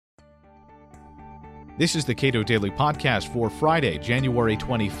This is the Cato Daily Podcast for Friday, January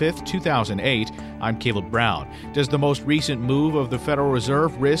 25th, 2008. I'm Caleb Brown. Does the most recent move of the Federal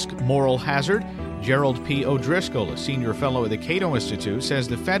Reserve risk moral hazard? Gerald P. O'Driscoll, a senior fellow at the Cato Institute, says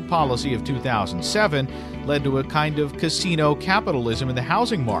the Fed policy of 2007 led to a kind of casino capitalism in the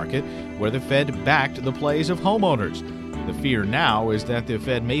housing market where the Fed backed the plays of homeowners. The fear now is that the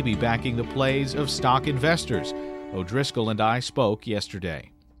Fed may be backing the plays of stock investors. O'Driscoll and I spoke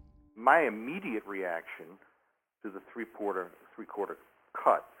yesterday. My immediate reaction to the three-quarter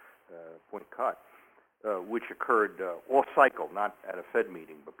point cut, which occurred off cycle, not at a Fed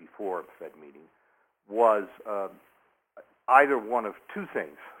meeting, but before a Fed meeting, was either one of two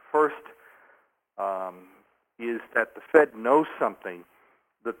things. First, is that the Fed knows something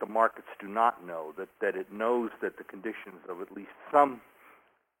that the markets do not know, that it knows that the conditions of at least some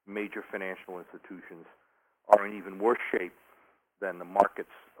major financial institutions are in even worse shape than the markets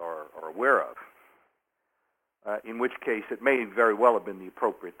are aware of, in which case it may very well have been the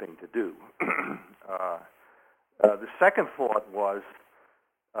appropriate thing to do. The second thought was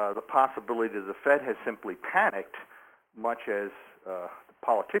the possibility that the Fed has simply panicked, much as the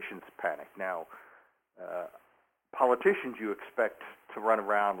politicians panic. Now, politicians you expect to run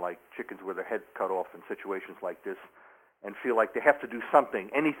around like chickens with their heads cut off in situations like this and feel like they have to do something,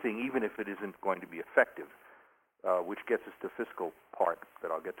 anything, even if it isn't going to be effective. Which gets us to the fiscal part that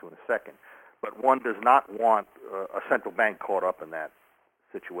I'll get to in a second. But one does not want a central bank caught up in that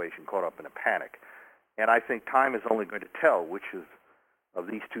situation, caught up in a panic. And I think time is only going to tell which of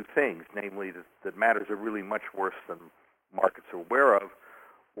these two things, namely that matters are really much worse than markets are aware of,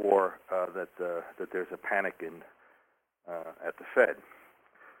 or that there's a panic at the Fed.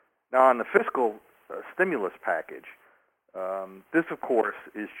 Now, on the fiscal stimulus package, this, of course,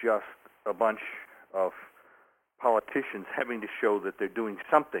 is just a bunch of politicians having to show that they're doing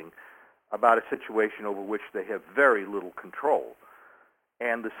something about a situation over which they have very little control.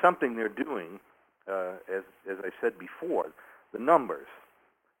 And the something they're doing, as I said before, the numbers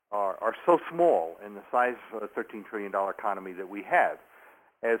are so small in the size of a $13 trillion economy that we have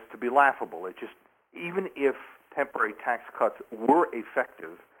as to be laughable. It just, even if temporary tax cuts were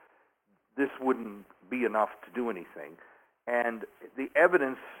effective, this wouldn't be enough to do anything. And the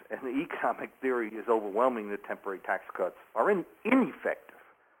evidence and the economic theory is overwhelming that temporary tax cuts are ineffective.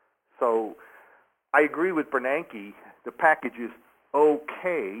 So I agree with Bernanke. The package is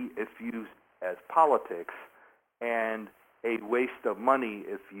okay if used as politics and a waste of money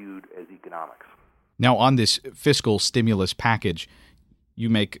if viewed as economics. Now, on this fiscal stimulus package, you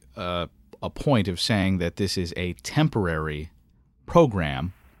make a point of saying that this is a temporary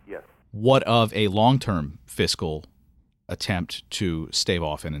program. Yes. What of a long-term fiscal attempt to stave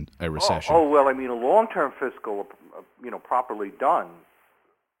off in a recession? Well, I mean, a long-term fiscal, properly done,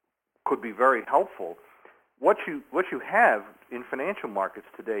 could be very helpful. What you have in financial markets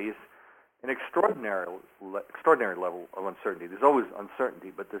today is an extraordinary level of uncertainty. There's always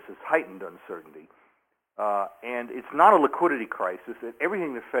uncertainty, but this is heightened uncertainty. And it's not a liquidity crisis.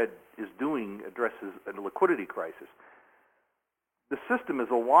 Everything the Fed is doing addresses a liquidity crisis. The system is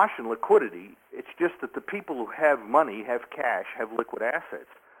awash in liquidity. It's just that the people who have money, have cash, have liquid assets,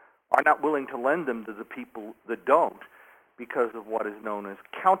 are not willing to lend them to the people that don't because of what is known as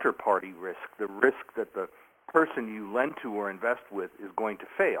counterparty risk, the risk that the person you lend to or invest with is going to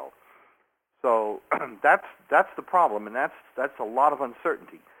fail. So that's the problem, and that's a lot of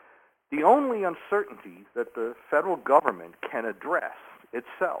uncertainty. The only uncertainty that the federal government can address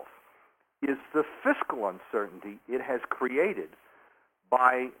itself is the fiscal uncertainty it has created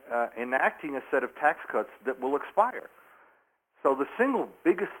by enacting a set of tax cuts that will expire. So the single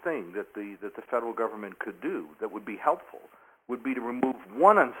biggest thing that the federal government could do that would be helpful would be to remove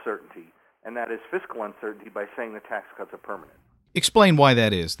one uncertainty, and that is fiscal uncertainty, by saying the tax cuts are permanent. Explain why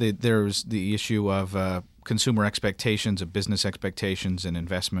that is. There's the issue of consumer expectations, of business expectations, and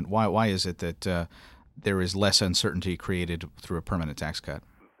investment. Why is it that there is less uncertainty created through a permanent tax cut?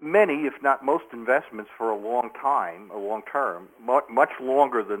 Many, if not most, investments for a long term, much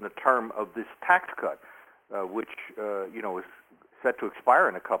longer than the term of this tax cut, which is set to expire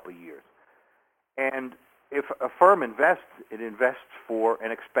in a couple of years. And if a firm invests, it invests for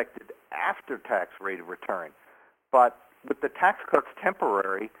an expected after-tax rate of return. But with the tax cuts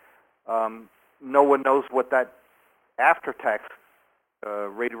temporary, no one knows what that after-tax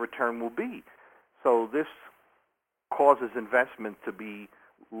rate of return will be. So this causes investment to be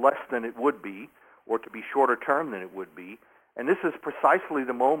less than it would be, or to be shorter term than it would be. And this is precisely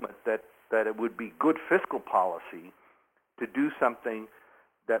the moment that it would be good fiscal policy to do something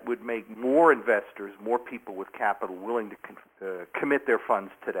that would make more investors, more people with capital willing to commit their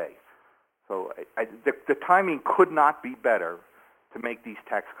funds today. So the timing could not be better to make these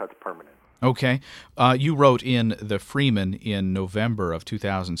tax cuts permanent. Okay. You wrote in the Freeman in November of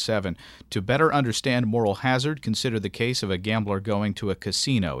 2007, to better understand moral hazard, consider the case of a gambler going to a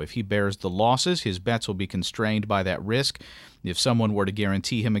casino. If he bears the losses, his bets will be constrained by that risk. If someone were to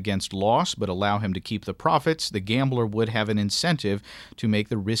guarantee him against loss but allow him to keep the profits, the gambler would have an incentive to make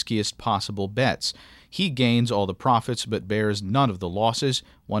the riskiest possible bets. He gains all the profits but bears none of the losses.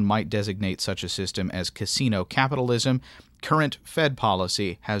 One might designate such a system as casino capitalism. Current Fed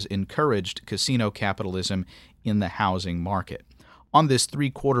policy has encouraged casino capitalism in the housing market. On this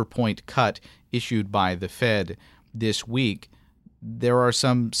 3/4 point cut issued by the Fed this week, there are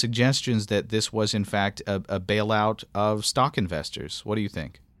some suggestions that this was, in fact, a bailout of stock investors. What do you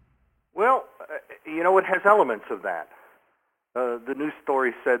think? Well, it has elements of that. The news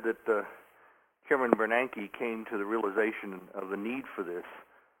story said that Chairman Bernanke came to the realization of the need for this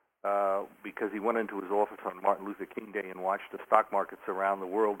because he went into his office on Martin Luther King Day and watched the stock markets around the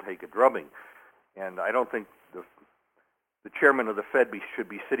world take a drubbing. And I don't think the chairman of the Fed should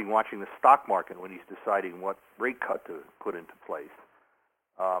be sitting watching the stock market when he's deciding what rate cut to put into place.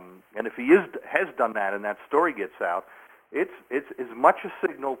 And if he has done that and that story gets out, it's as much a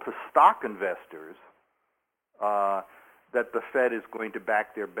signal to stock investors that the Fed is going to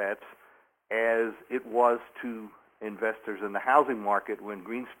back their bets as it was to investors in the housing market when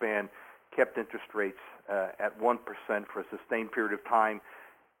Greenspan kept interest rates at 1% for a sustained period of time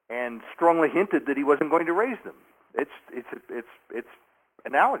and strongly hinted that he wasn't going to raise them. It's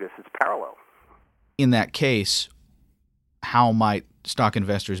analogous. It's parallel. In that case, how might stock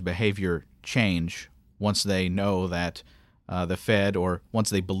investors' behavior change once they know that the Fed, or once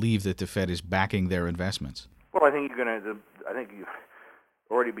they believe that the Fed is backing their investments? Well, I think you're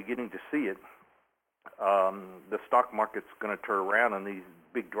already beginning to see it. The stock market's going to turn around, and these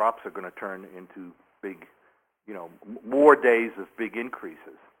big drops are going to turn into big, more days of big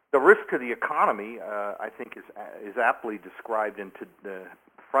increases. The risk to the economy, I think, is aptly described into the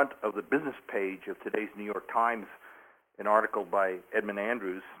front of the business page of today's New York Times, an article by Edmund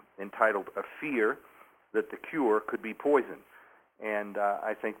Andrews entitled "A Fear That the Cure Could Be Poison." And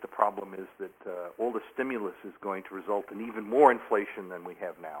I think the problem is that all the stimulus is going to result in even more inflation than we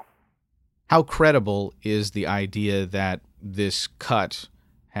have now. How credible is the idea that this cut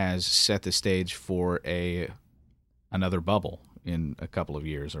has set the stage for another bubble in a couple of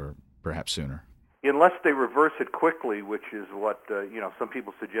years, or perhaps sooner? Unless they reverse it quickly, which is what some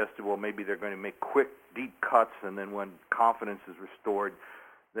people suggested. Well, maybe they're going to make quick, deep cuts, and then when confidence is restored,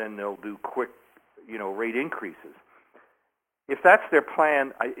 then they'll do quick, rate increases. If that's their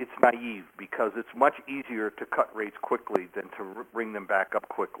plan, it's naive, because it's much easier to cut rates quickly than to bring them back up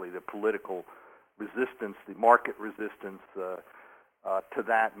quickly. The political resistance, the market resistance to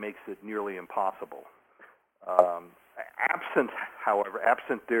that makes it nearly impossible. Absent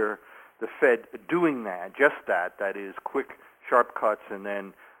the Fed doing that, that is quick, sharp cuts, and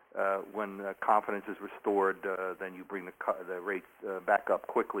then when confidence is restored, then you bring the rate back up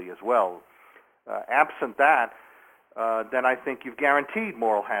quickly as well. Absent that, then I think you've guaranteed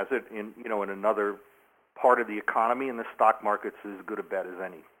moral hazard in another part of the economy, and the stock market's as good a bet as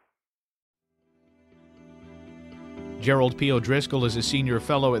any. Gerald P. O'Driscoll is a senior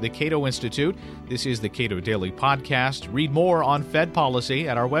fellow at the Cato Institute. This is the Cato Daily Podcast. Read more on Fed policy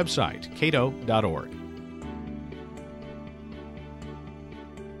at our website, cato.org.